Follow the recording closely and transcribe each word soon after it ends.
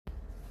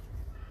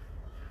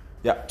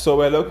Yeah, so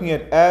we're looking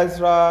at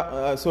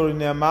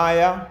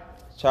Nehemiah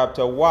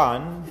chapter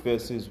 1,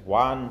 verses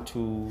 1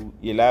 to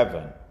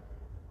 11.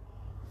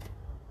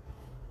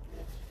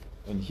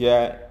 And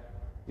here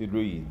it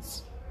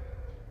reads,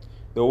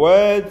 "The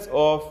words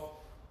of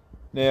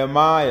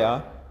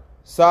Nehemiah,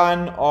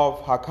 son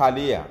of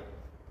Hakaliah,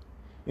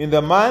 in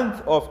the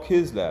month of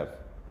Kislev,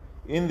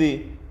 in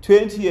the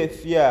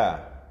 20th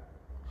year,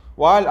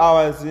 while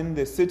I was in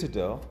the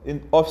citadel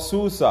of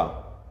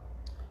Susa,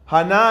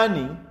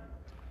 Hanani,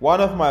 one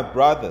of my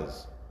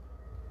brothers,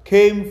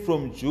 came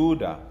from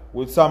Judah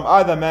with some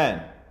other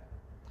men,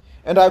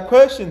 and I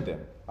questioned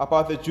them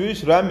about the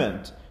Jewish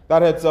remnant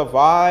that had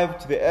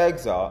survived the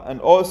exile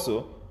and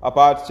also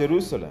about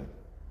Jerusalem.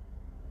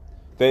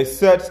 They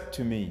said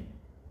to me,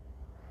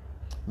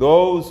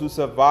 'Those who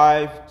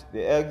survived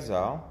the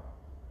exile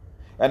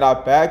and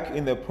are back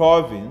in the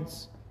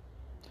province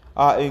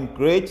are in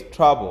great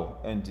trouble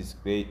and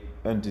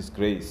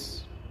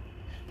disgrace.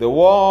 The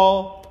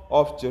wall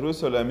of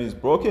Jerusalem is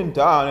broken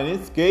down, and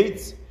its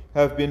gates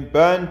have been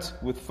burnt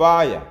with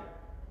fire.'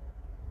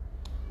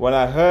 When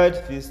I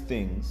heard these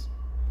things,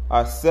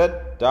 I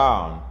sat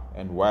down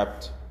and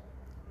wept.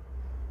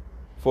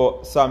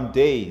 For some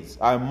days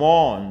I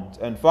mourned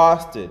and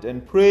fasted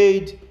and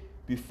prayed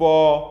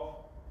before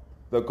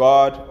the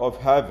God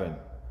of heaven.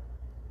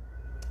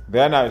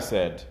 Then I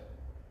said,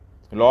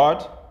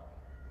 'Lord,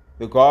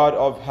 the God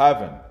of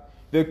heaven,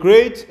 the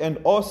great and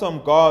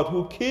awesome God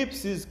who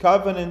keeps his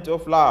covenant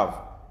of love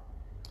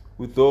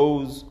with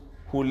those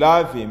who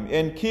love him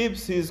and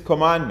keeps his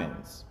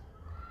commandments,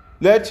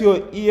 let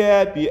your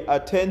ear be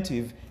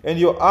attentive and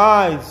your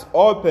eyes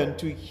open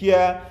to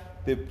hear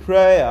the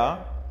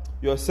prayer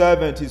your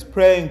servant is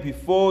praying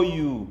before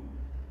you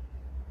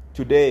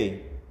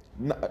today,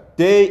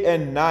 day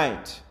and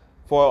night,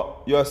 for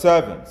your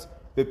servants,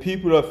 the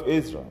people of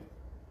Israel.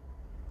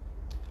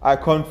 I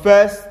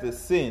confess the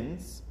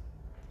sins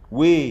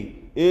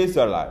we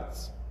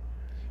Israelites,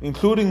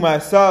 including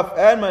myself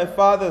and my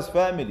father's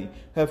family,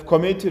 have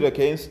committed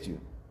against you.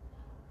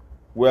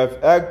 We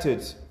have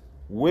acted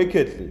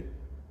wickedly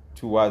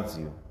towards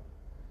you.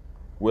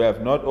 We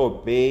have not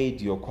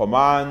obeyed your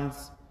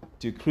commands,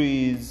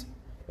 decrees,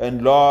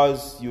 and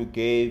laws you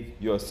gave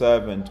your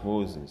servant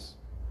Moses.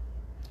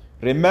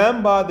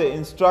 Remember the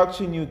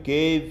instruction you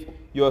gave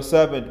your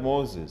servant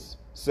Moses,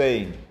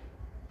 saying,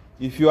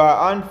 'If you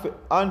are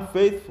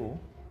unfaithful,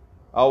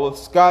 I will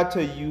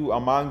scatter you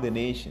among the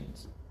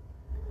nations.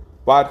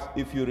 But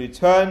if you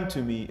return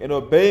to me and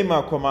obey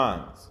my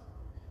commands,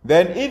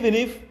 then even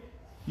if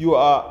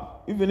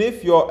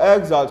your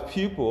exiled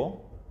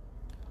people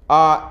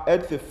are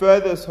at the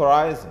furthest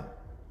horizon,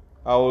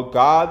 I will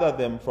gather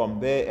them from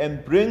there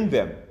and bring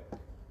them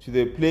to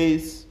the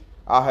place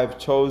I have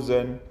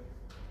chosen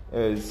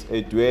as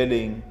a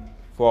dwelling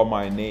for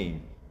my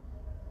name.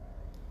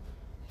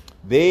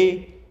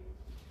 They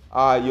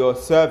are your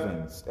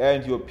servants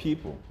and your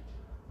people,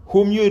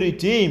 whom you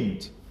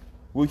redeemed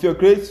with your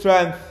great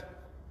strength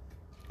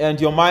and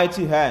your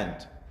mighty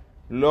hand.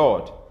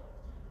 Lord,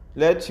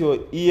 let your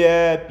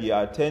ear be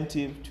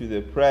attentive to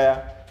the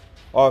prayer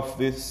of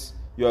this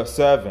your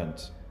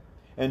servant,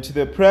 and to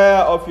the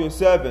prayer of your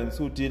servants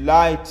who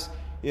delight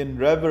in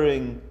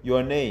revering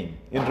your name.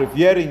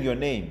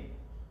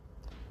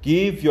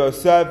 Give your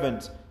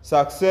servant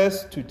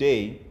success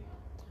today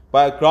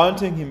by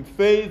granting him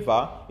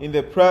favor in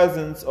the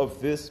presence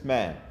of this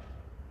man.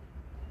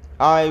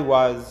 I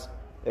was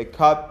a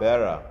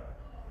cupbearer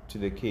to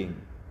the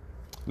king."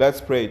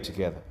 Let's pray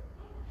together.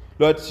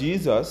 Lord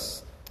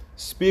Jesus,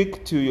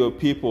 speak to your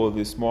people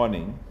this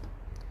morning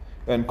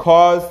and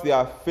cause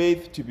their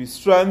faith to be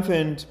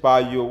strengthened by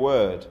your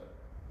word,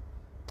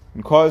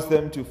 and cause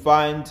them to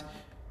find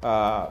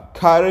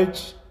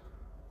courage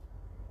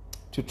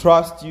to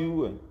trust you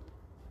when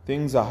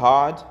things are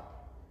hard,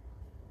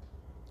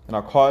 and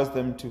I cause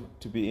them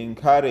to be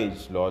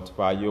encouraged, Lord,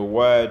 by your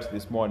word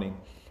this morning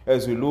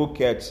as we look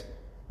at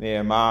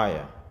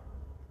Nehemiah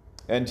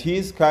and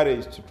his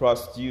courage to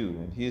trust you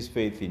and his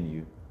faith in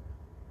you.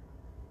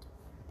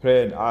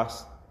 Pray and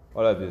ask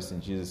all of this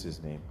in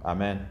Jesus' name.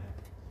 Amen.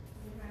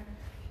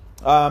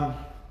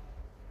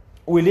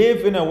 We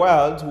live in a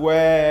world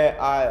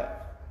where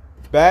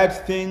bad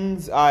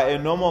things are a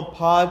normal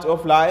part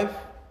of life.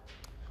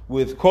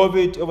 With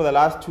COVID over the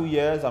last 2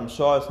 years, I'm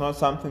sure it's not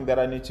something that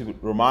I need to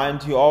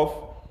remind you of.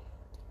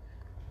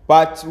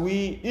 But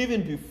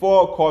even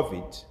before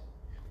COVID,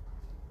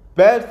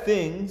 bad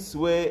things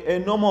were a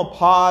normal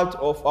part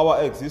of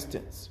our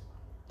existence.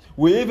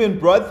 We even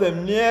brought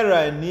them nearer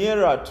and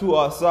nearer to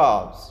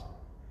ourselves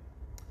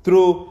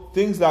through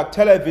things like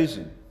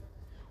television,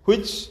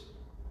 which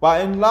by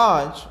and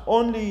large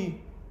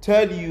only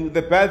tell you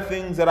the bad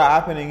things that are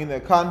happening in the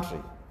country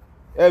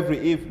every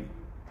evening.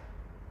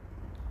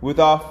 With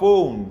our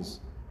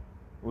phones,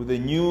 with the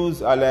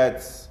news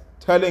alerts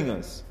telling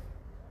us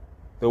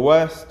the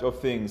worst of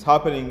things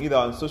happening either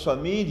on social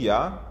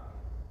media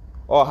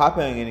or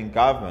happening in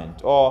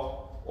government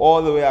or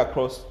all the way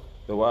across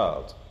the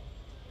world.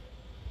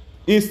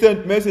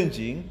 Instant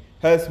messaging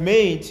has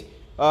made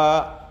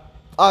our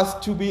us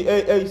to be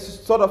a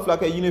sort of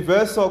like a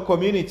universal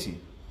community.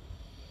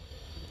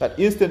 That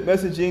instant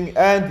messaging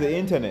and the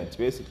internet,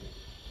 basically.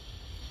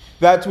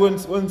 That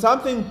when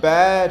something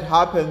bad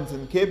happens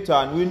in Cape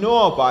Town, we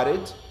know about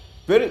it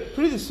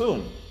pretty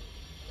soon,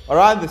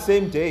 around the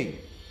same day.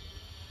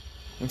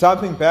 When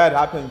something bad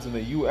happens in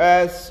the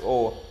US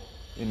or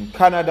in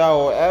Canada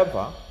or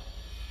wherever,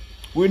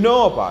 we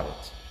know about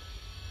it.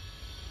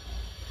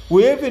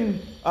 We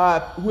even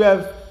we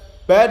have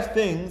bad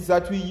things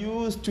that we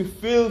use to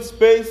fill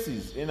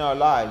spaces in our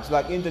lives,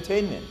 like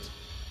entertainment.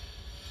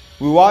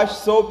 We watch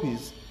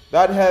soapies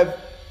that have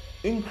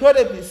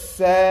incredibly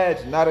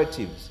sad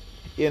narratives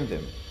in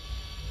them.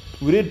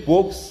 We read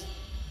books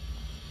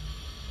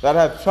that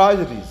have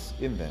tragedies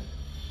in them.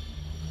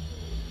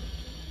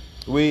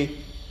 We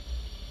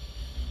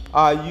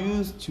are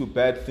used to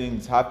bad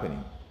things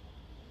happening.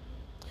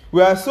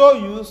 We are so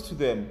used to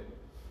them,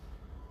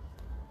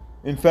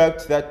 in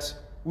fact, that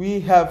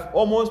we have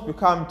almost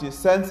become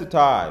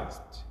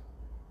desensitized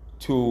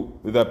to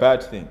the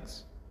bad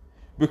things.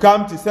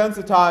 Become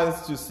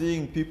desensitized to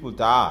seeing people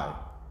die.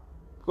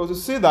 Because you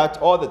see that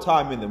all the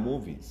time in the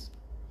movies.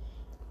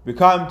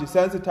 Become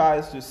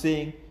desensitized to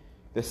seeing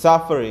the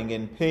suffering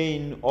and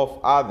pain of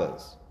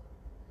others.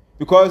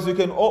 Because we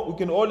can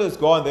always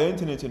go on the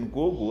internet and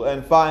Google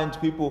and find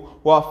people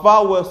who are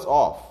far worse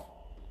off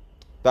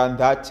than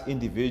that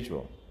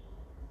individual.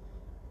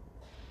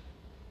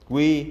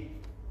 We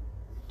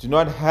do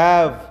not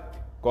have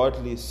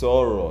godly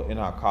sorrow in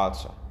our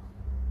culture.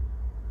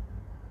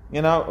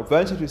 I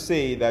venture to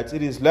say that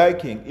it is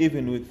lacking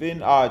even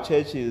within our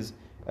churches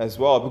as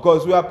well,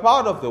 because we are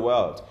part of the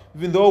world.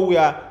 Even though we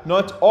are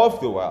not of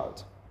the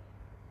world,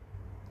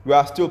 we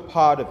are still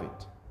part of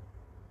it.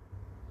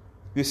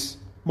 This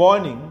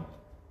morning,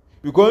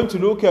 we're going to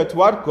look at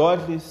what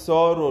godly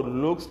sorrow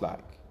looks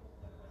like,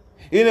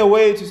 in a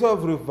way to sort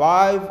of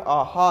revive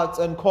our hearts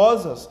and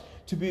cause us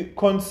to be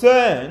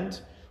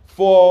concerned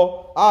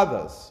for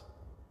others,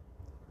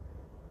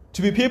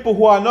 to be people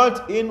who are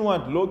not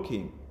inward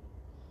looking.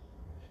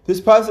 This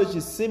passage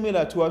is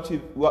similar to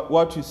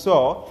what you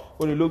saw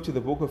when you looked at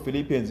the book of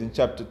Philippians in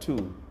chapter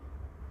 2.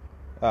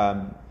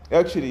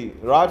 Actually,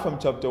 right from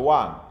chapter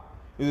 1.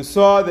 You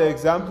saw the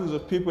examples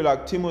of people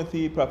like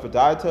Timothy,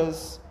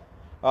 Epaphroditus,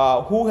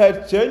 who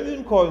had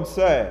genuine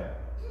concern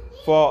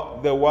for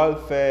the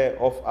welfare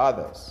of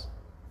others.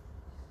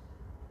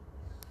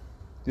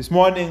 This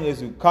morning,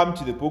 as we come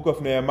to the book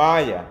of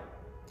Nehemiah,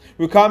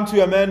 we come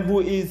to a man who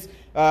is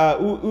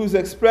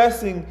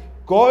expressing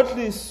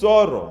godly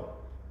sorrow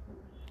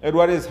at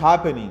what is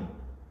happening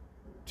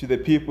to the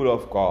people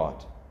of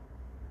God.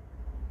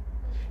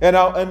 And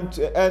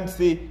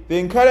the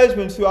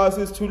encouragement to us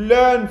is to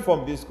learn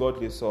from this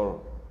godly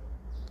sorrow,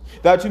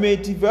 that we may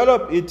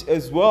develop it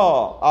as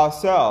well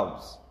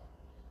ourselves.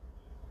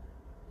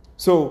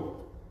 So,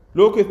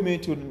 look with me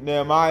to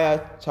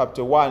Nehemiah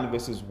chapter 1,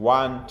 verses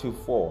 1 to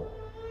 4.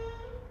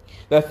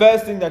 The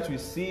first thing that we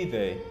see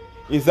there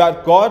is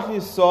that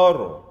godly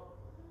sorrow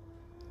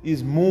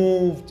is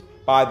moved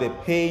by the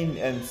pain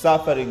and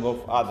suffering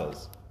of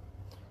others.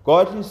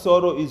 Godly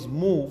sorrow is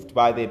moved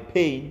by the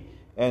pain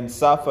and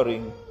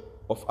suffering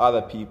of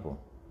other people.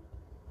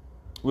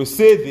 We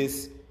see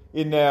this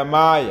in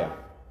Nehemiah.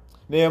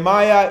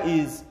 Nehemiah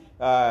is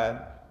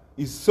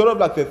sort of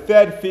like the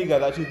third figure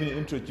that you've been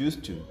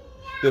introduced to.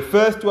 The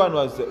first one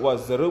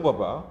was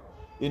Zerubbabel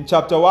in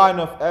chapter 1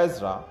 of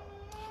Ezra,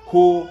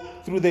 who,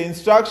 through the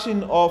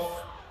instruction of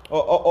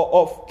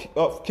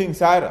King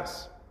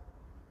Cyrus,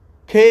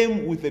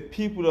 came with the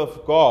people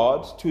of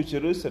God to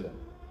Jerusalem.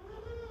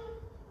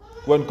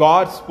 When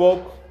God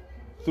spoke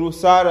through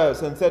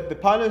Cyrus and said the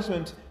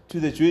punishment to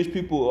the Jewish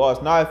people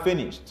was now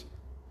finished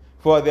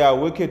for their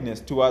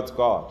wickedness towards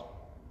God.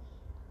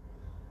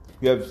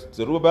 We have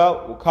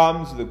Zerubbabel, who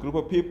comes with a group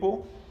of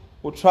people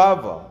who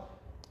travel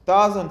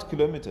 1,000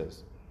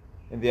 kilometers,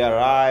 and they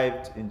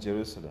arrived in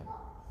Jerusalem.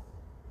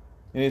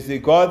 And as they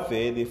got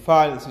there, they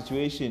found the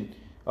situation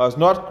was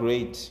not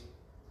great.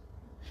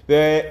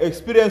 They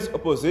experienced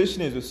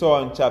opposition, as we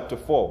saw in chapter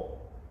 4.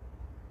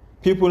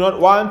 People not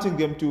wanting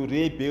them to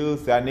rebuild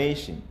their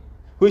nation,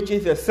 which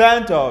is the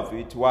center of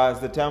it was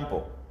the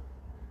temple.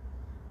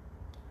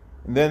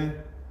 And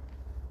then,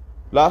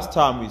 last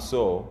time we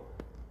saw,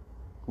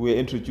 we were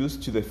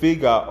introduced to the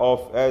figure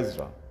of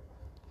Ezra.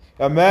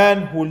 A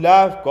man who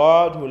loved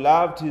God, who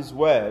loved his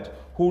word,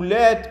 who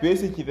led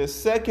basically the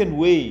second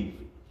wave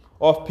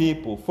of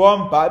people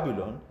from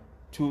Babylon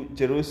to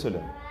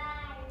Jerusalem.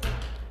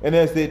 And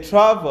as they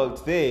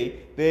traveled there,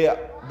 they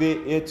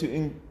had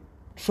to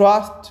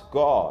entrust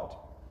God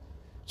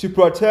to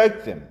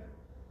protect them,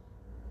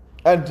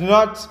 and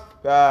not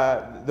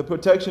the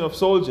protection of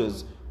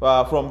soldiers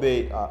from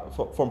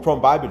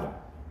Babylon.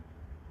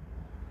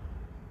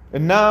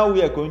 And now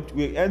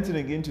we're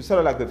entering into sort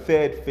of like the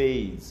third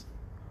phase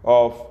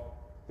of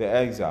the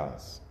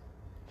exiles.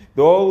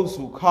 Those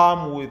who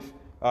come with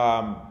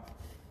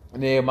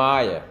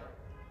Nehemiah.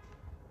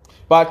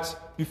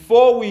 But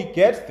before we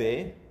get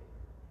there,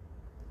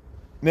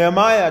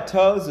 Nehemiah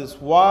tells us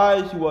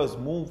why he was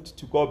moved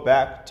to go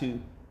back to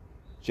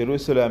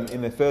Jerusalem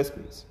in the first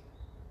place.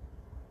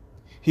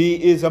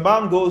 He is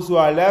among those who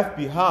are left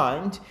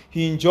behind.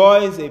 He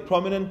enjoys a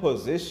prominent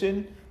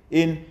position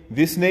in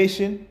this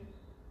nation.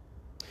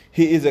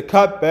 He is a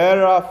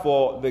cupbearer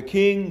for the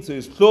king, so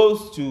he's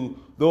close to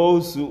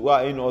those who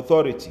are in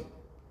authority.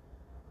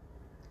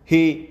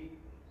 He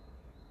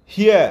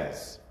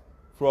hears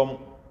from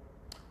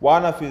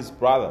one of his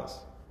brothers.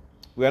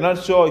 We are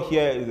not sure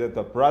here is it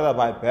the brother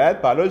by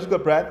birth, biological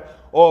birth,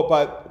 or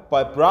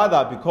by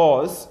brother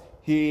because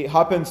he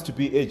happens to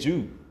be a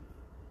Jew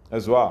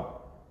as well.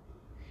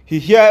 He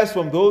hears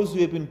from those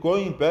who have been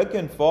going back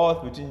and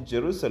forth between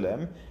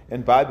Jerusalem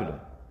and Babylon.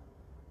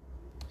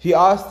 He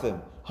asks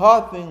them,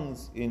 how are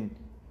things in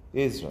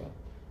Israel?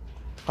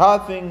 How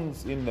are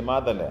things in the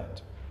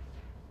motherland?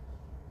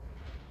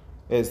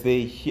 As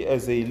they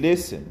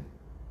listen,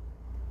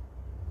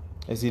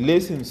 as he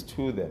listens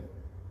to them,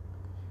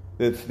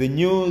 the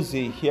news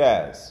he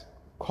hears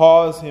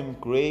causes him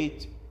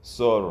great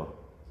sorrow.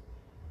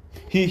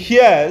 He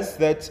hears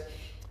that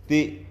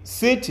the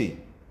city,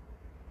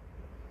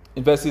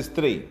 in verses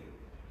 3,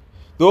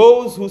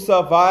 those who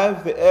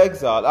survive the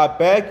exile are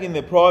back in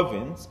the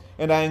province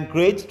and are in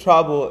great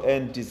trouble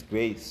and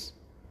disgrace.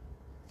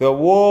 The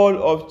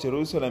wall of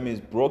Jerusalem is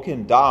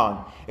broken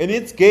down, and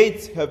its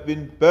gates have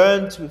been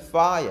burnt with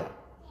fire.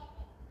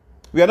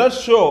 We are not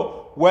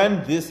sure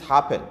when this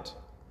happened.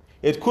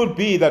 It could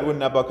be that when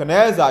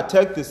Nebuchadnezzar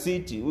attacked the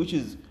city, which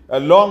is a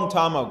long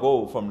time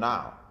ago from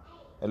now,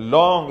 a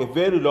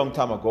very long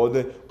time ago,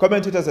 the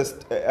commentators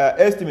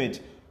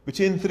estimate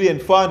between 300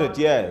 and 400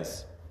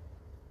 years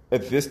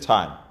at this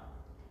time.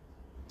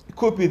 It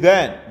could be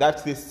then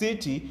that the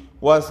city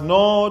was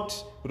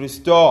not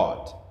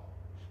restored,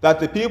 that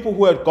the people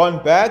who had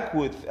gone back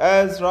with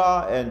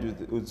Ezra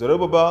and with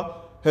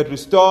Zerubbabel had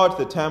restored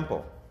the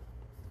temple.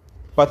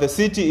 But the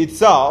city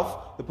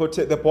itself,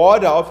 the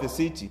border of the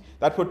city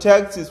that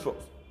protects it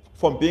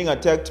from being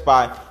attacked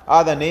by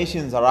other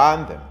nations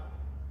around them,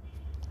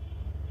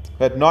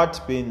 had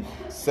not been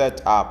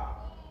set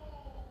up.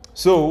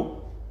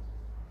 So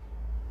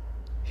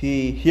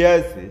he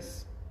hears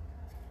this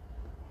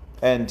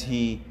and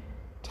he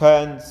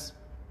turns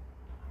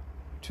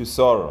to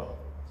sorrow.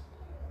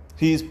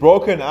 He is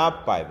broken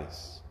up by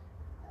this.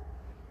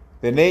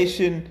 The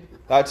nation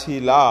that he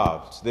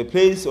loved, the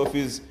place of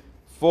his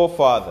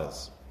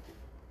forefathers.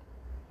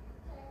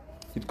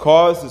 It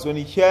causes, when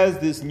he hears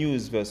this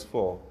news, verse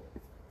 4,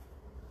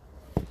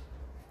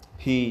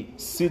 he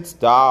sits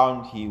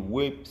down, he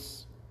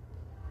weeps.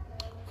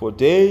 For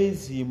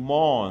days he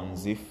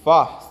mourns, he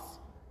fasts.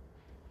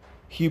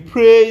 He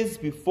prays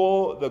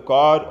before the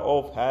God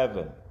of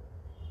heaven.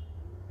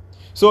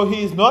 So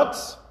he is not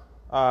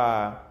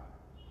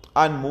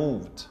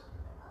unmoved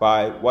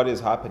by what is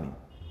happening.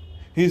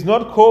 He is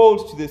not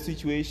cold to the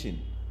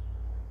situation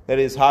that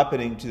is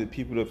happening to the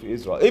people of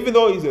Israel. Even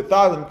though he's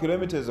 1,000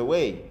 kilometers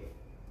away,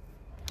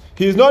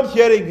 he is not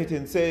hearing it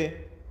and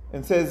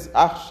says,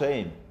 "Ah,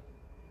 shame.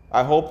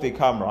 I hope they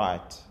come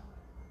right."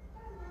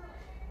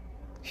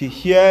 He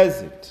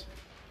hears it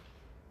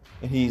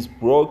and he is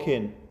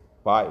broken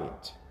by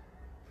it.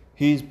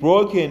 He is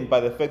broken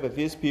by the fact that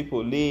these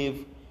people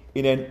live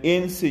in an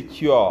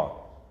insecure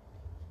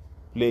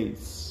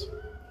place.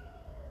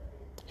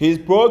 He is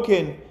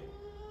broken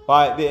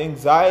by the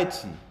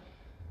anxiety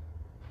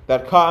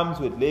that comes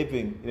with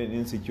living in an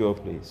insecure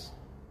place.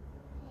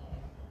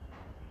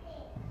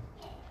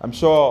 I'm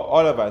sure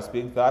all of us,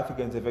 being South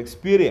Africans, have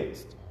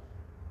experienced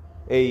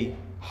a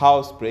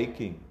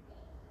housebreaking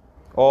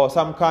or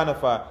some kind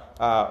of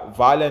a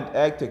violent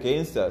act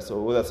against us,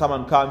 or whether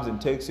someone comes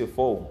and takes your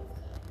phone.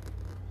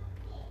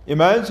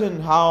 Imagine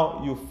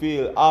how you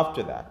feel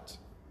after that.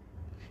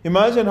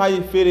 Imagine how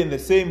you feel in the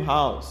same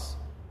house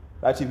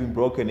that you've been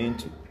broken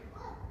into.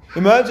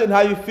 Imagine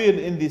how you feel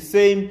in the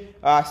same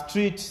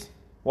street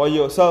where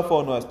your cell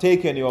phone was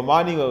taken, your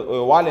money or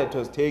your wallet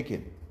was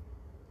taken.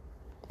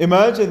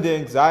 Imagine the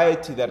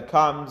anxiety that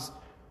comes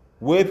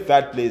with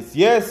that place.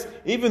 Yes,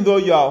 even though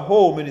you are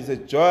home and it's a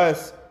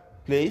joyous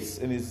place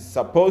and it's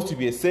supposed to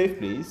be a safe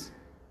place,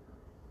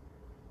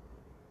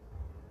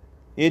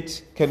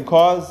 it can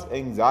cause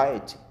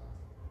anxiety.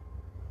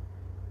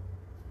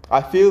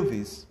 I feel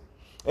this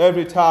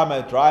every time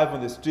I drive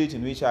on the street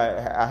in which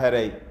I had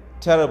a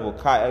terrible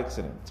car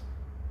accident.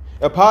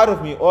 A part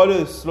of me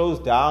always slows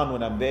down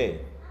when I'm there,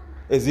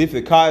 as if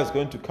the car is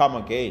going to come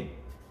again.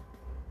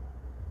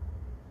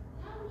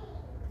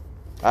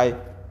 I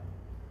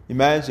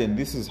imagine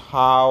this is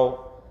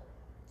how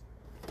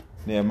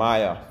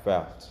Nehemiah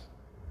felt.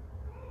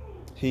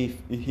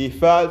 He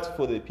felt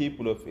for the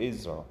people of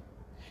Israel.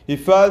 He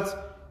felt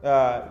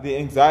the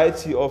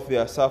anxiety of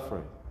their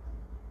suffering.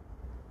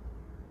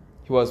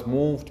 He was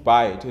moved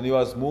by it, and he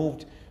was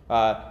moved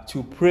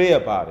to pray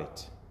about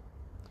it,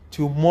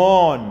 to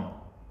mourn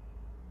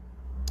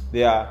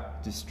their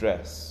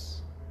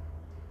distress.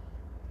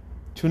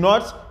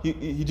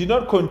 He did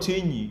not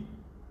continue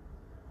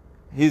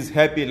his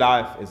happy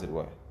life, as it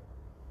were.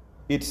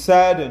 It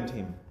saddened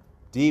him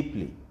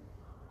deeply,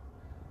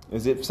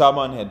 as if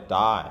someone had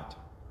died.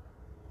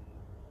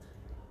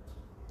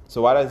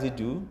 So what does he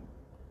do?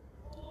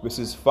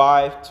 Verses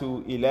 5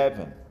 to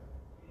 11.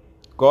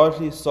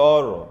 Godly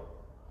sorrow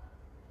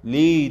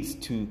leads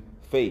to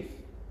faith.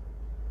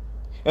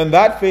 And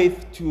that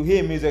faith to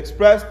him is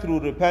expressed through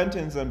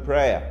repentance and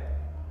prayer.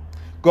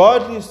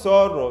 Godly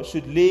sorrow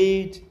should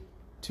lead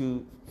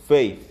to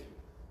faith.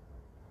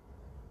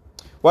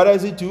 What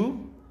does he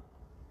do?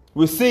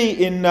 We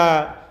see in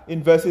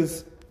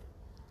verses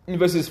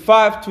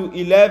 5 to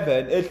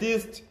 11 at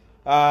least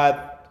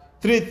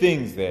 3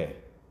 things there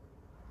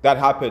that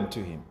happened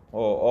to him.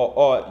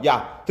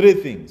 Three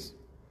things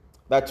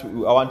that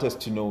I want us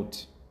to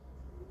note.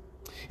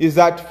 Is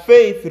that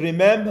faith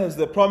remembers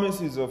the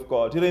promises of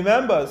God. He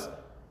remembers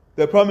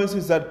the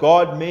promises that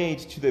God made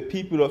to the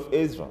people of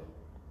Israel.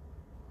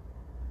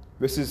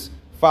 Verses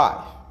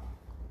 5.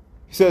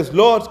 He says,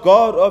 Lord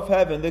God of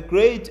heaven, the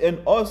great and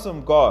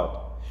awesome God,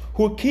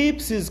 who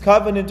keeps his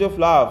covenant of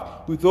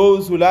love with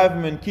those who love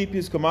him and keep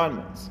his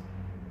commandments.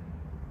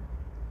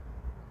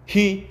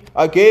 He,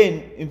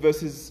 again, in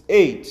verses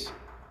 8,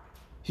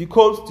 he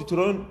quotes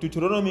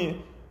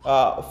Deuteronomy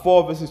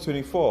 4 verses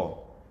 24.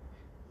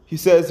 He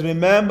says,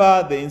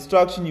 remember the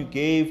instruction you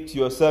gave to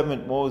your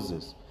servant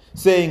Moses,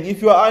 saying,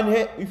 if you are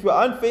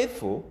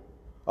unfaithful,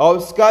 I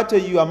will scatter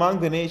you among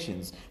the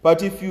nations.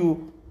 But if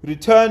you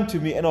return to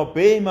me and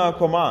obey my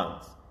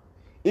commands,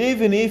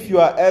 even if you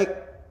are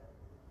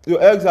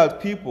your exiled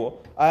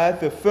people are at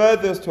the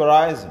furthest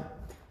horizon,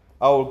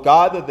 I will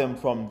gather them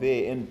from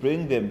there and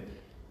bring them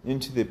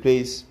into the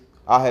place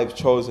I have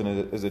chosen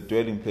as a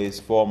dwelling place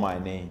for my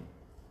name.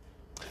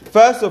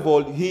 First of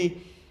all,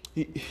 he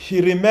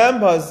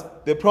remembers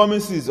the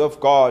promises of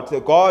God, the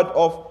God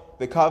of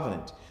the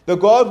covenant, the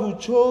God who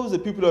chose the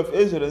people of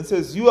Israel and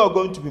says, you are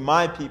going to be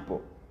my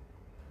people,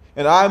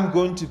 and I'm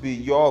going to be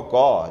your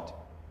God.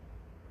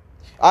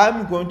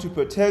 I'm going to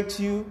protect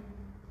you,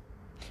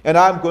 and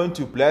I'm going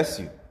to bless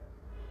you.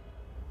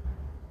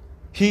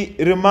 He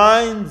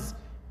reminds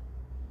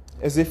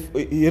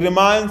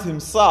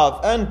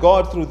himself and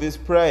God through this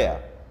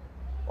prayer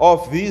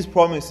of these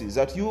promises,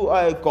 that you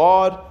are a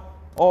God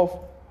of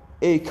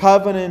a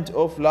covenant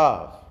of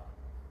love,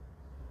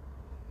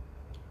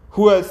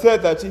 who has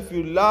said that if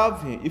you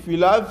love him, if we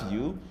love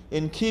you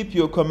and keep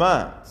your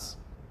commands,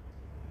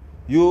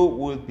 you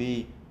will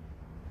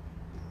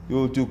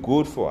do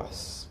good for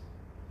us.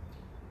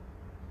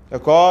 A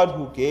God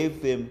who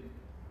gave them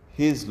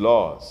his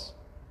laws.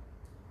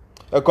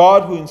 A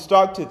God who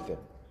instructed them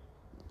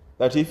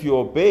that if you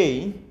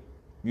obey,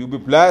 you'll be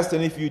blessed,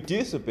 and if you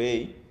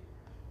disobey,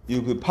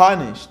 you'll be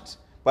punished.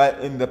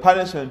 And the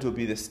punishment will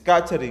be the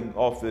scattering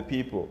of the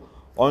people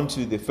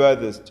onto the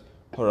furthest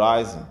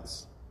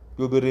horizons.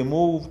 You'll be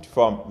removed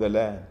from the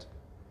land.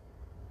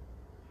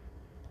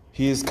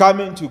 He is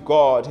coming to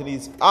God and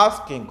he's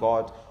asking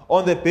God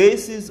on the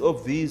basis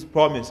of these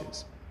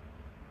promises.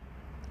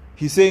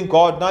 He's saying,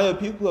 God, now your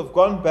people have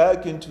gone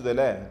back into the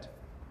land.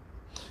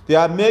 They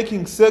are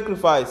making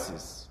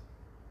sacrifices.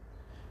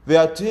 They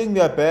are doing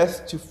their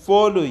best to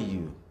follow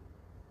you.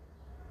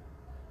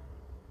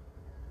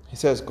 He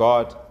says,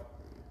 God,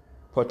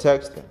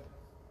 protect them.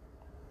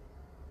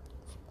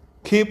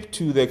 Keep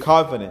to the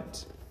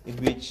covenant in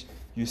which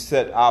you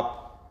set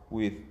up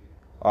with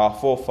our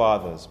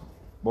forefathers,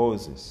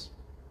 Moses,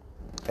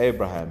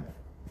 Abraham,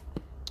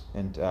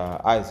 and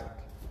Isaac.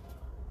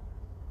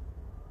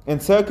 And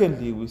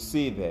secondly, we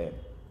see there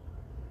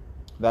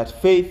that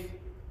faith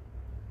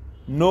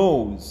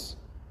knows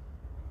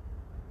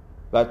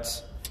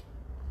that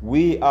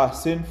we are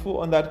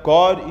sinful and that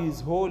God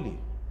is holy.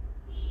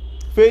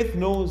 Faith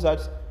knows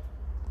that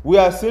we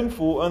are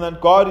sinful and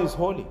that God is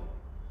holy.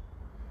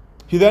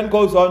 He then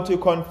goes on to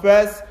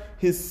confess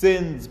his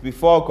sins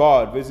before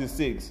God. Verse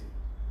 6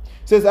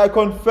 says, I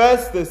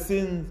confess the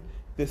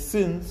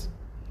sins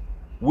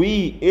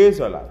we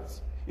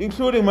Israelites,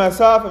 including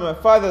myself and my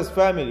father's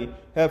family,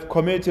 have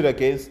committed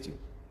against you.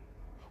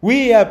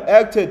 We have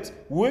acted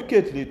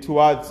wickedly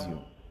towards you.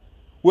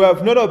 We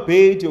have not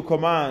obeyed your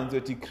commands or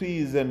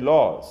decrees and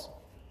laws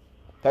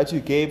that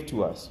you gave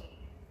to us.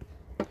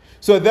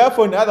 So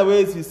therefore, in other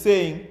ways, he's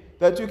saying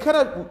that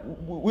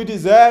we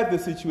deserve the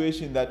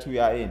situation that we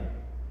are in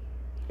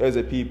as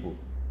a people.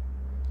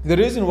 The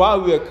reason why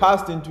we are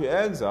cast into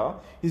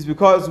exile is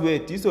because we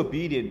are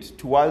disobedient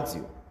towards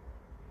you.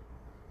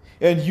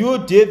 And you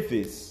did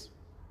this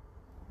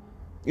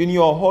in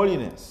your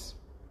holiness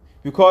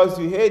because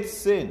you hate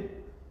sin.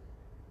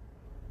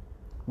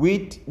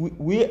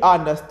 We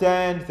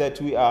understand that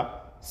we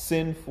are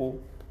sinful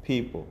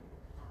people.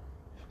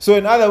 So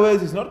in other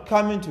words, he's not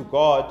coming to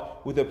God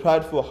with a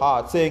prideful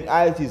heart saying,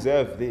 I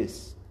deserve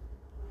this.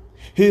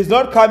 He is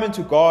not coming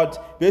to God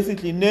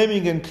basically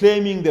naming and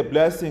claiming the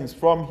blessings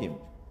from him.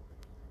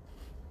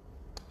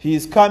 He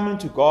is coming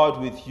to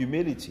God with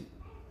humility,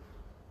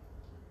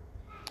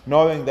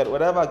 knowing that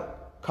whatever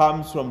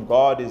comes from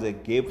God is a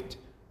gift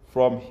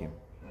from him.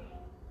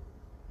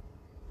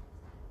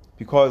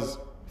 Because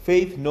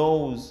faith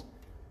knows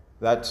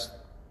that,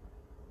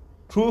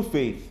 true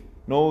faith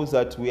knows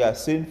that we are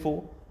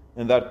sinful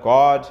and that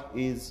God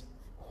is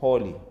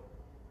holy.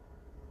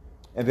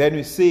 And then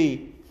we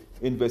see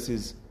in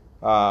verses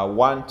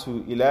 1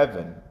 to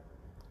 11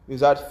 is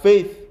that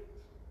faith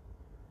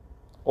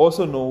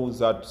also knows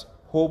that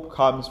hope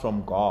comes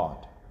from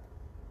God.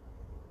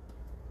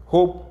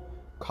 Hope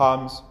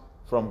comes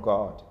from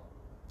God.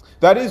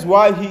 That is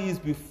why he is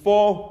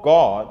before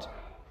God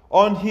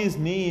on his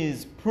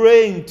knees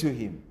praying to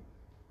him.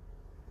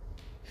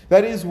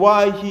 That is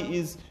why he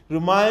is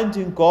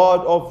reminding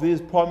God of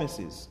these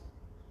promises.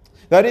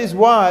 That is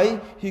why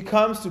he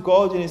comes to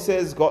God and he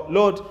says, God,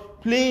 Lord,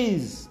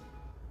 please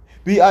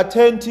be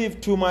attentive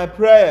to my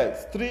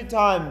prayers. 3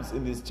 times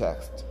in this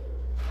text.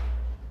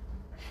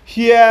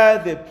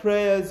 Hear the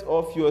prayers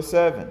of your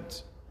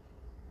servant.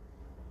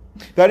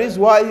 That is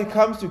why he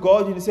comes to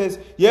God and he says,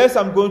 yes,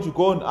 I'm going to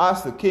go and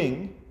ask the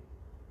king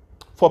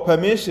for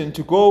permission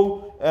to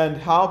go and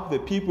help the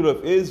people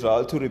of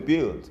Israel to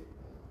rebuild.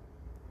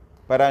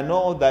 But I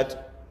know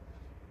that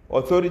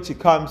authority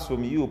comes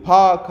from you.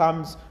 Power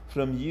comes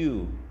from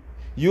you.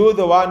 You're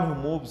the one who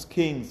moves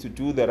kings to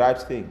do the right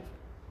thing.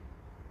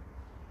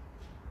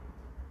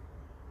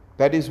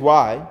 That is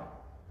why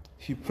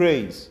he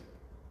prays,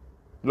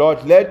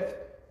 Lord,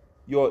 let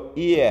your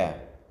ear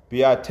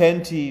be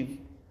attentive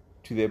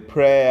to the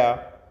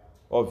prayer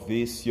of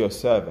this your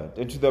servant,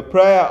 and to the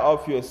prayer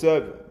of your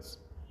servants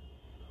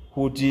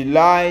who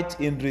delight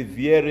in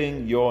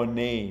revering your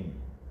name.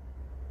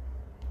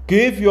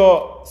 Give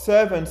your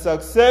servant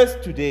success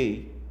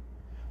today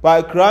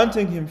by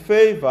granting him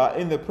favor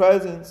in the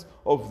presence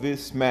of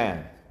this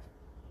man.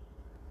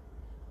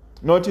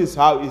 Notice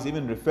how he's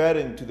even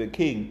referring to the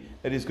king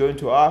that is going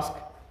to ask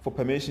for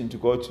permission to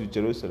go to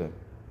Jerusalem.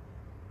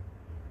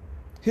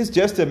 He's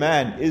just a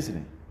man, isn't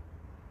he?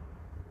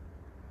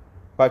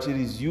 But it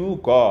is you,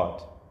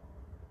 God,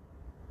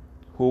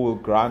 who will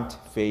grant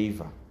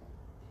favor.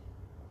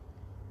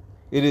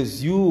 It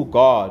is you,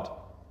 God,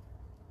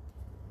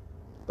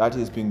 that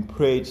is being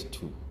prayed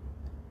to.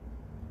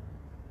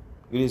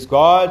 It is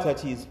God that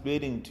he is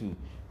pleading to,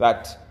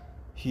 that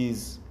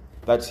his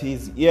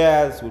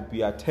ears would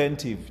be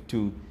attentive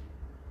to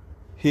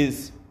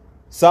his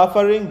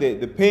suffering,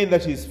 the pain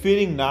that he's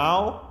feeling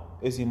now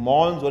as he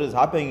mourns what is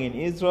happening in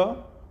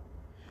Israel,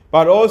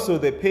 but also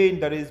the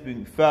pain that is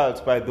being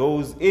felt by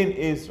those in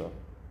Israel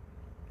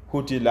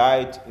who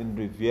delight in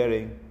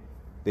revering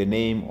the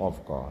name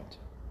of God.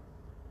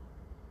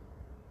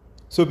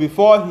 So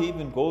before he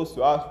even goes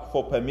to ask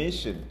for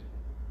permission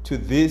to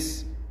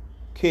this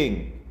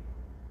king,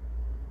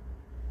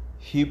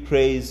 he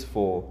prays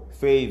for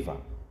favor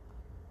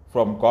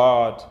from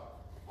God,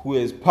 who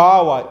has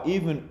power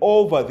even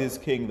over this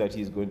king that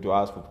he's going to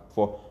ask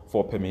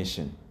for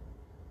permission.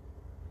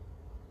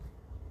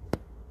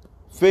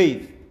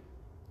 Faith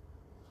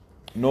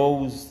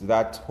knows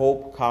that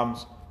hope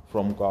comes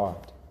from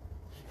God.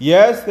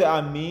 Yes, there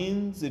are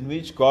means in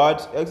which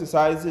God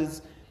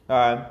exercises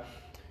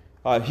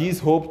his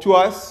hope to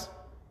us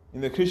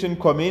in the Christian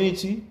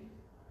community,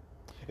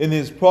 in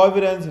his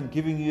providence in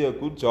giving you a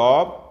good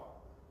job,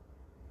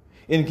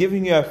 in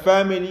giving you a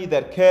family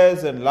that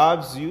cares and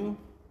loves you,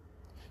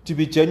 to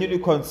be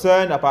genuinely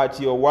concerned about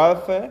your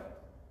welfare.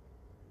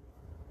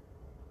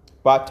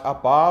 But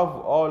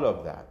above all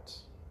of that,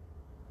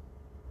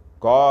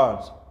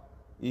 God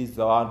is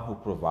the one who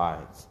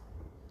provides.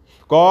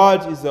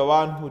 God is the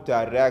one who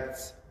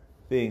directs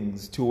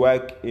things to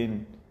work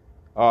in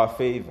our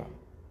favor.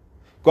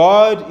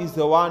 God is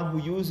the one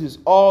who uses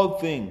all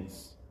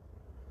things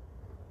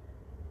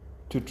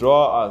to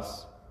draw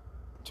us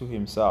to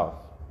himself.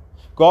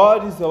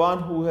 God is the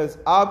one who has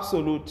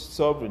absolute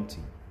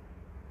sovereignty.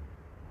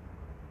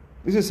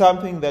 This is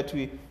something that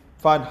we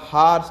find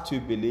hard to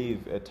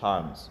believe at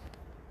times.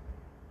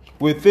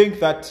 We think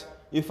that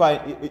if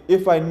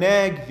I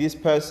nag this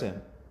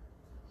person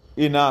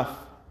enough,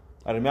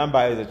 I remember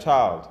as a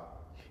child,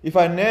 if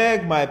I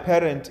nag my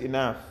parent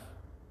enough,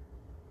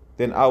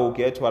 then I will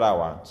get what I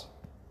want.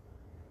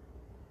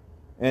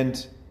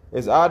 And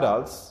as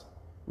adults,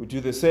 we do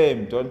the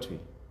same, don't we?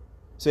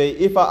 Say,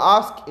 if I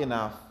ask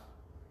enough,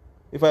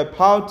 if I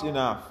pout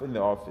enough in the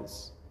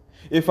office,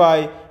 if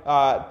I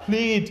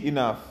plead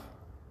enough,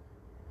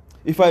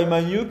 if I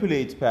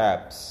manipulate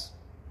perhaps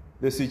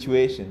the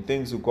situation,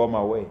 things will go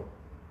my way.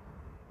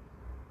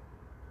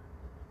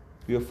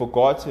 We have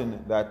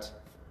forgotten that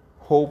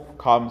hope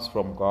comes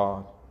from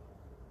God.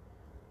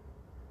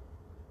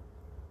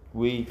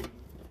 We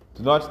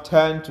do not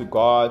turn to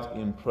God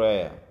in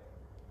prayer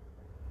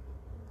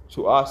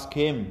to ask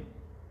him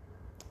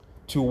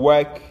to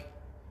work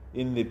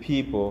in the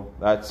people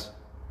that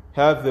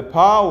have the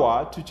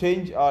power to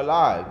change our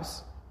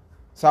lives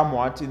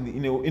somewhat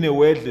in a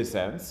worldly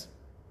sense.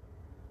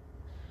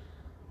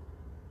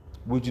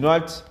 We do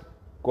not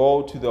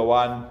go to the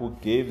one who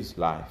gives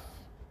life.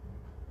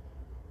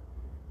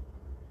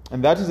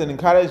 And that is an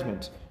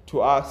encouragement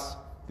to us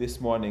this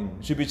morning.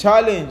 We should be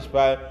challenged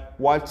by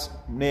what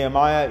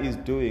Nehemiah is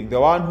doing, the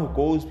one who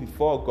goes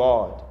before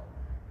God,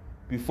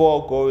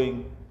 before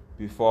going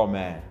before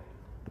man.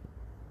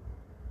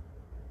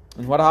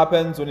 And what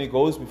happens when he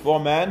goes before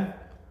man?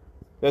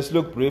 Let's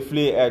look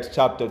briefly at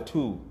chapter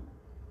 2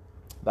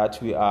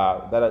 that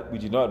we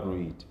did not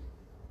read.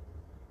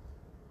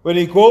 when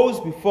he goes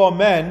before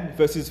men,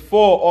 verses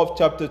 4 of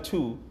chapter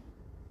 2,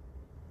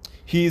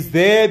 he is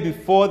there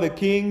before the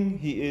king.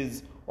 He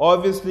is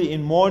obviously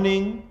in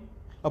mourning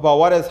about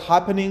what is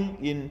happening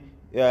in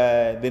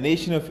the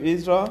nation of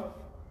Israel.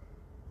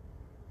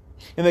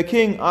 And the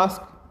king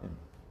asks him,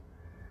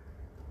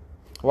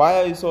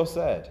 "Why are you so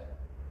sad?"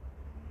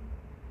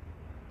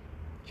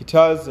 He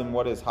tells him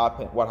what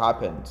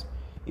happened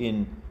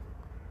in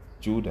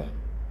Judah.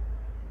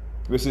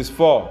 Verses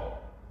 4,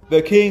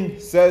 the king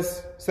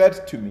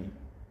said to me,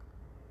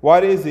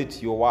 "What is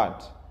it you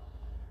want?"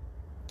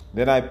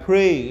 Then I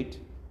prayed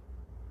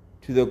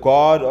to the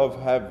God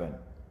of heaven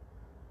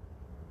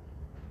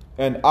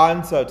and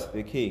answered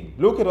the king.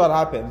 Look at what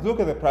happens. Look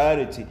at the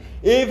priority.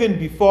 Even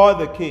before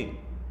the king,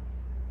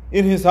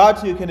 in his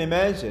heart, you can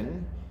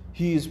imagine,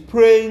 he is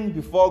praying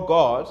before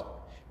God,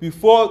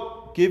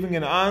 before giving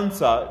an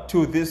answer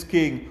to this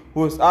king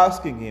who is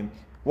asking him,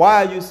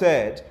 "Why are you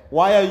sad?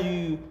 Why are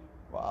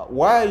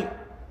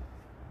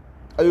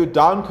you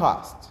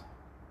downcast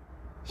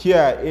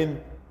here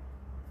in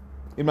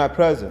my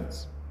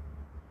presence?"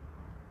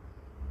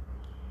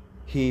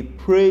 He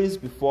prays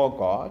before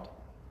God,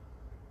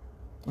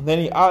 and then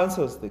he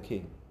answers the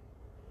king.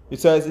 He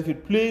says, "If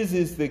it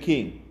pleases the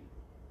king,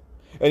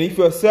 and if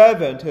your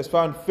servant has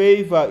found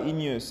favor in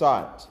your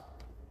sight,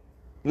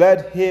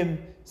 let him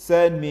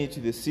send me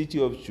to the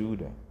city of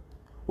Judah,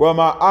 where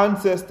my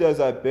ancestors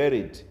are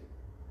buried,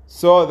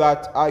 so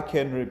that I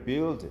can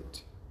rebuild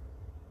it."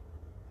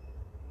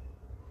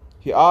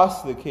 He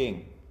asks the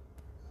king.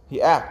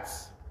 He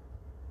acts.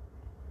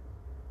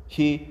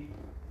 He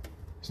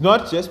is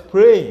not just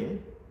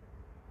praying.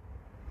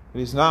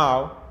 It is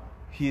now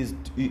he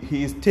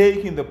is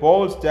taking the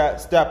bold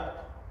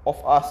step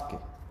of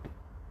asking.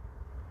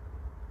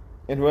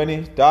 And when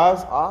he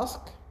does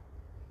ask,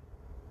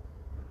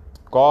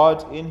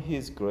 God in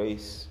his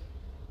grace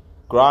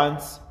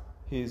grants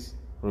his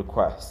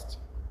request.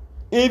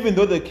 Even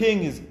though the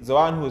king is the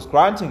one who is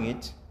granting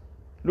it,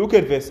 look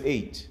at verse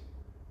 8.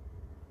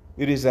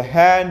 It is the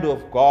hand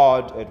of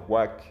God at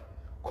work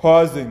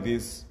causing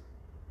this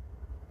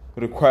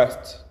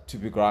request to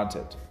be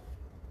granted.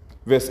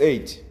 Verse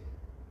 8.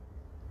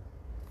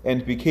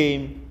 And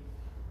became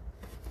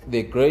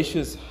the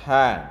gracious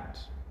hand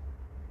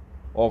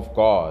of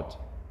God.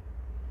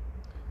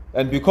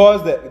 And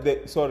because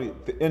the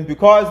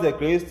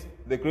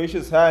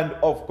gracious hand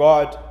of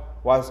God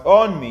was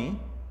on me,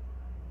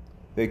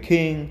 the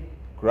king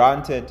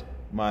granted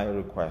my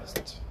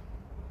request.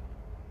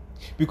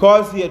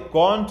 Because he had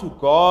gone to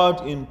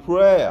God in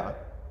prayer,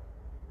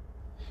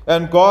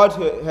 and God's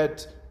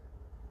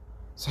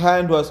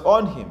hand was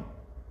on him,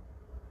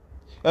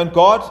 and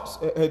God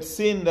had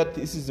seen that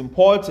this is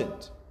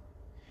important,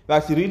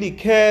 that he really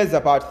cares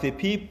about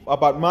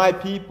about my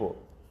people,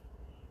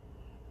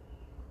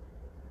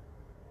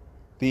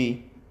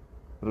 the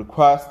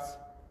requests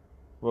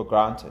were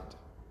granted.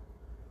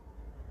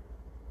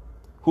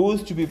 Who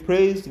is to be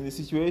praised in this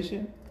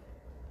situation?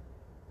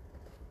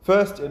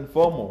 First and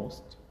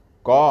foremost,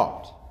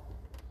 God.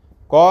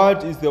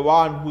 God is the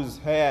one whose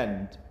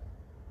hand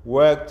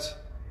worked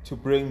to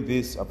bring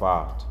this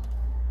about.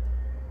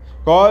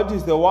 God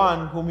is the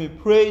one whom he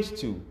prayed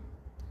to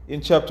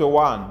in chapter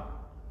 1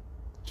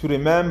 to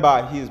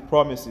remember his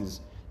promises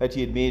that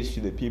he had made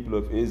to the people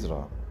of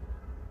Israel.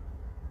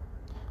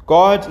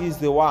 God is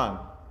the one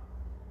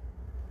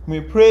whom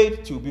he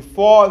prayed to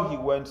before he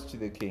went to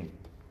the king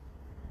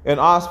and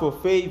asked for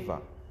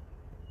favor.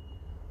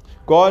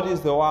 God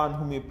is the one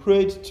whom he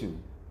prayed to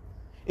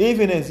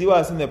even as he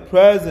was in the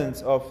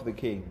presence of the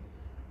king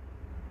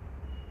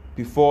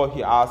before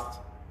he asked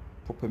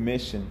for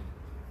permission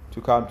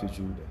to come to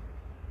Judah.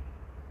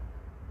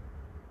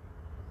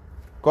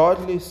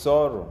 Godly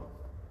sorrow,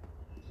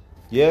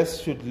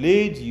 yes, should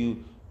lead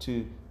you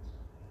to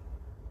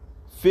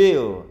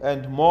feel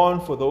and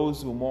mourn for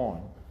those who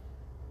mourn.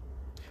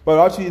 But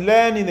what we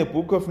learn in the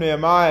book of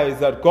Nehemiah is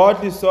that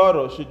godly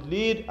sorrow should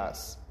lead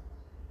us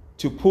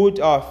to put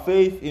our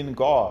faith in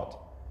God.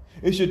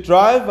 It should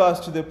drive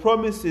us to the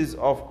promises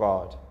of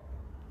God.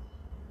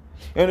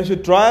 And it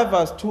should drive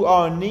us to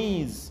our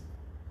knees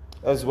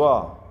as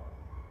well.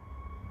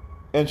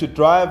 And should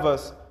drive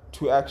us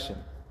to action.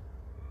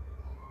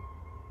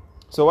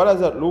 So what does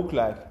that look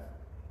like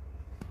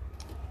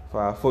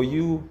for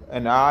you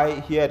and I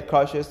here at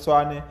Cautious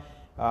Tshwane?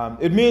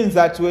 It means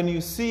that when you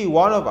see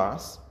one of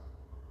us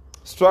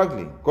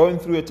struggling, going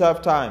through a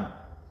tough time,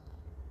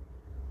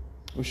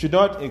 we should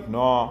not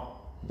ignore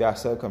their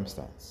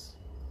circumstance.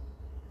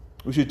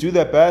 We should do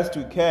the best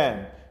we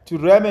can to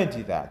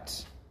remedy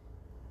that.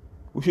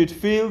 We should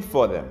feel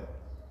for them.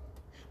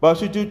 But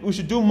we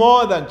should do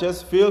more than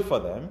just feel for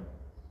them.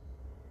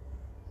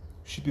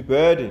 We should be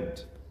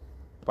burdened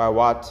by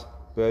what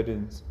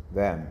burdens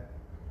them.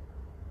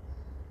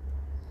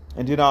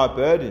 And in our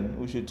burden,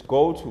 we should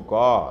go to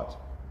God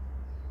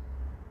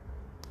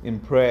in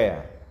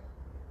prayer.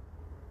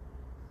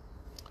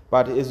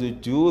 But as we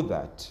do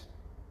that,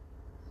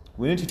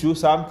 we need to do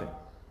something.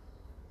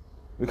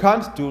 We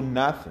can't do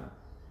nothing.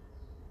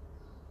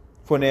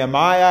 For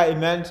Nehemiah, it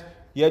meant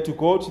he had to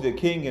go to the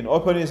king and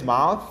open his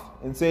mouth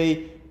and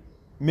say,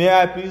 "May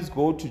I please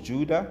go to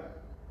Judah?"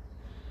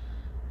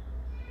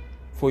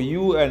 For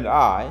you and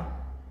I,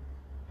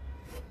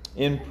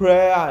 in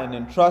prayer and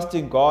in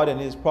trusting God and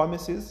his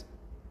promises,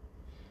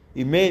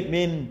 it may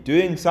mean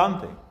doing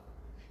something.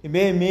 It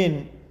may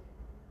mean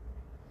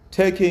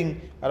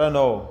taking,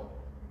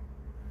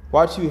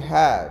 what you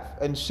have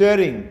and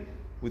sharing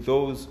with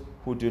those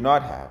who do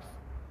not have.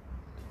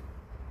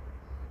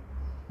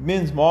 It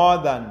means more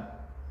than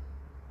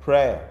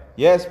prayer.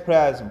 Yes,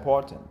 prayer is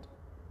important.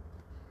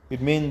 It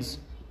means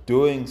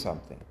doing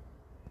something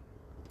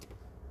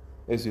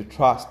as you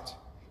trust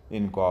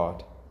in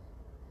God.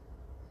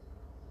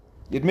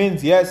 It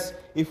means, yes,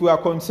 if we are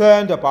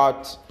concerned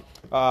about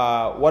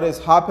what is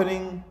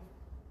happening,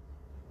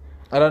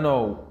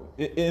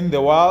 in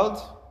the world,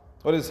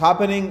 what is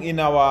happening in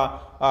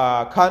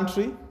our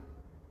country,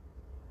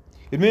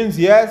 it means,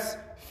 yes,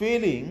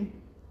 feeling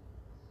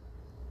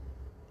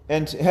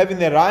and having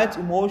the right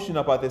emotion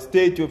about the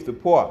state of the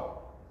poor.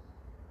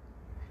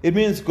 It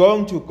means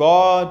going to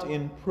God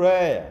in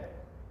prayer.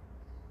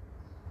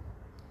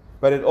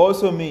 But it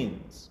also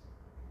means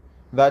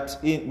that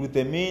with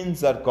the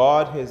means that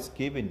God has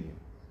given you,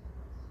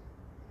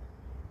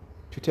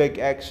 to take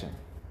action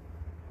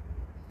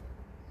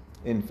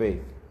in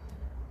faith.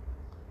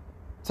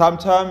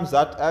 Sometimes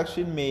that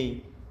action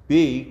may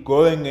be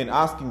going and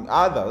asking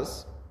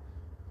others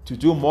to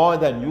do more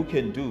than you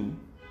can do.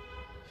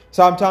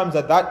 Sometimes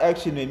that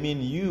action may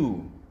mean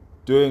you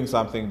doing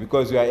something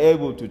because you are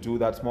able to do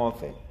that small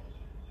thing.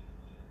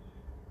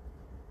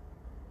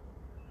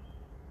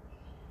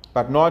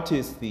 But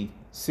notice the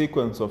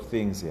sequence of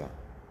things here.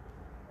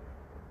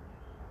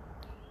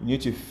 You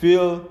need to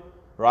feel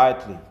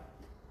rightly,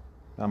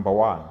 number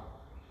one.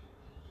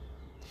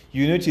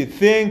 You need to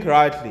think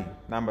rightly,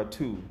 number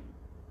two.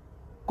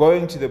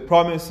 Going to the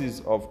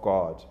promises of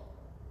God.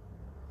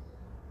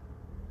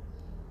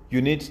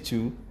 You need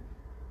to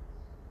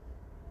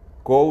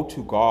go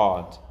to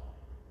God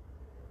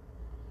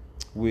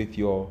with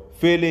your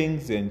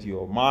feelings and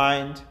your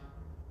mind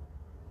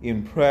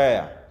in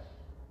prayer.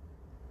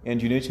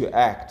 And you need to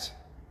act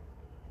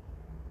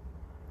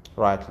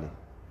rightly.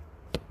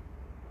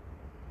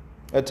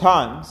 At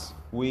times,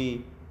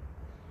 we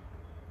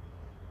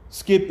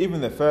skip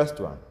even the first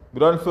one. We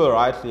don't feel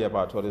rightly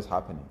about what is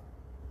happening.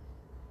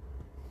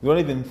 We don't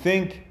even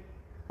think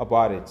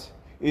about it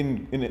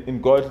in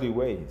godly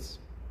ways.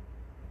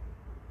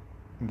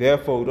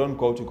 Therefore, we don't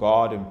go to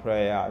God in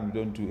prayer and we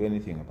don't do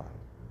anything about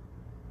it.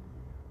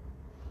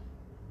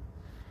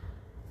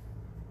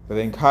 But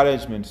the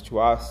encouragement to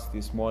us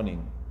this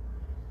morning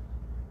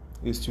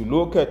is to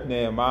look at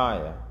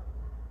Nehemiah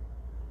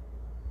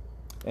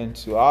and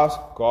to ask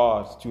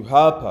God to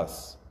help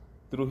us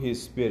through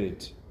his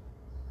Spirit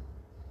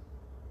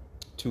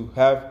to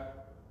have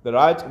the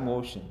right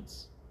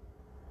emotions,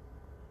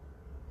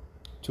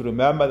 to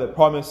remember the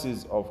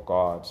promises of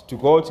God, to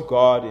go to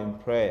God in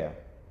prayer,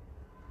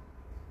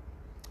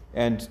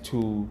 and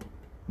to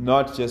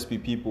not just be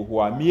people who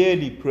are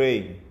merely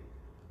praying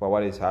for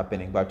what is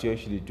happening, but to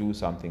actually do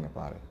something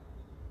about it.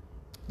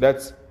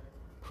 Let's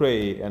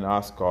pray and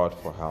ask God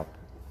for help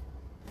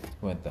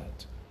with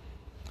that.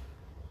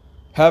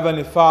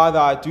 Heavenly Father,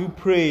 I do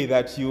pray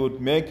that you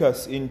would make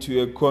us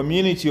into a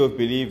community of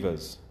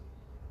believers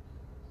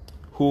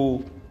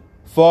who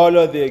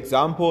follow the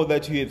example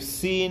that you have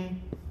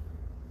seen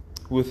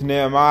with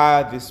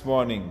Nehemiah this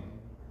morning,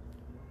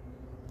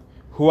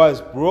 who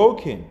was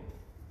broken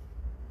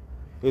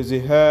as he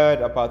heard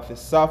about the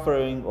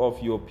suffering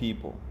of your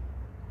people,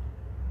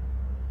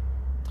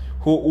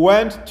 who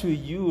went to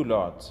you,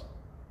 Lord,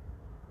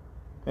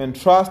 and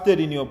trusted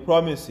in your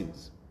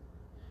promises,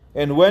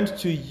 and went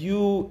to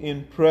you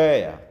in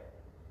prayer,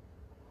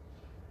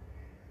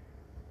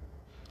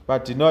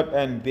 but did not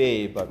end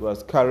there, but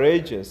was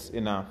courageous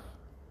enough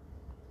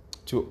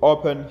to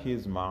open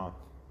his mouth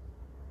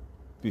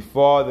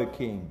before the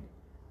king,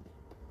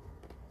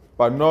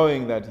 but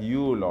knowing that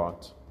you, Lord,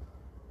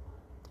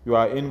 you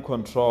are in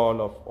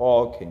control of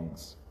all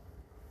kings,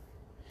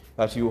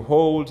 that you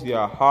hold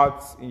their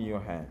hearts in your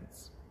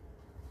hands.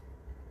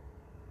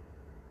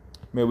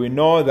 May we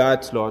know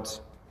that, Lord,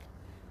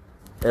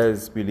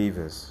 as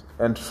believers,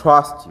 and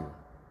trust you.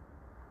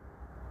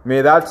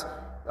 May that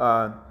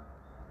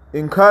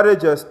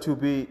encourage us to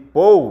be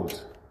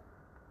bold.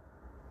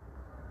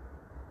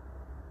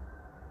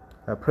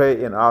 I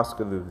pray and ask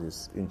of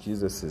this in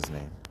Jesus'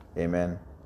 name. Amen.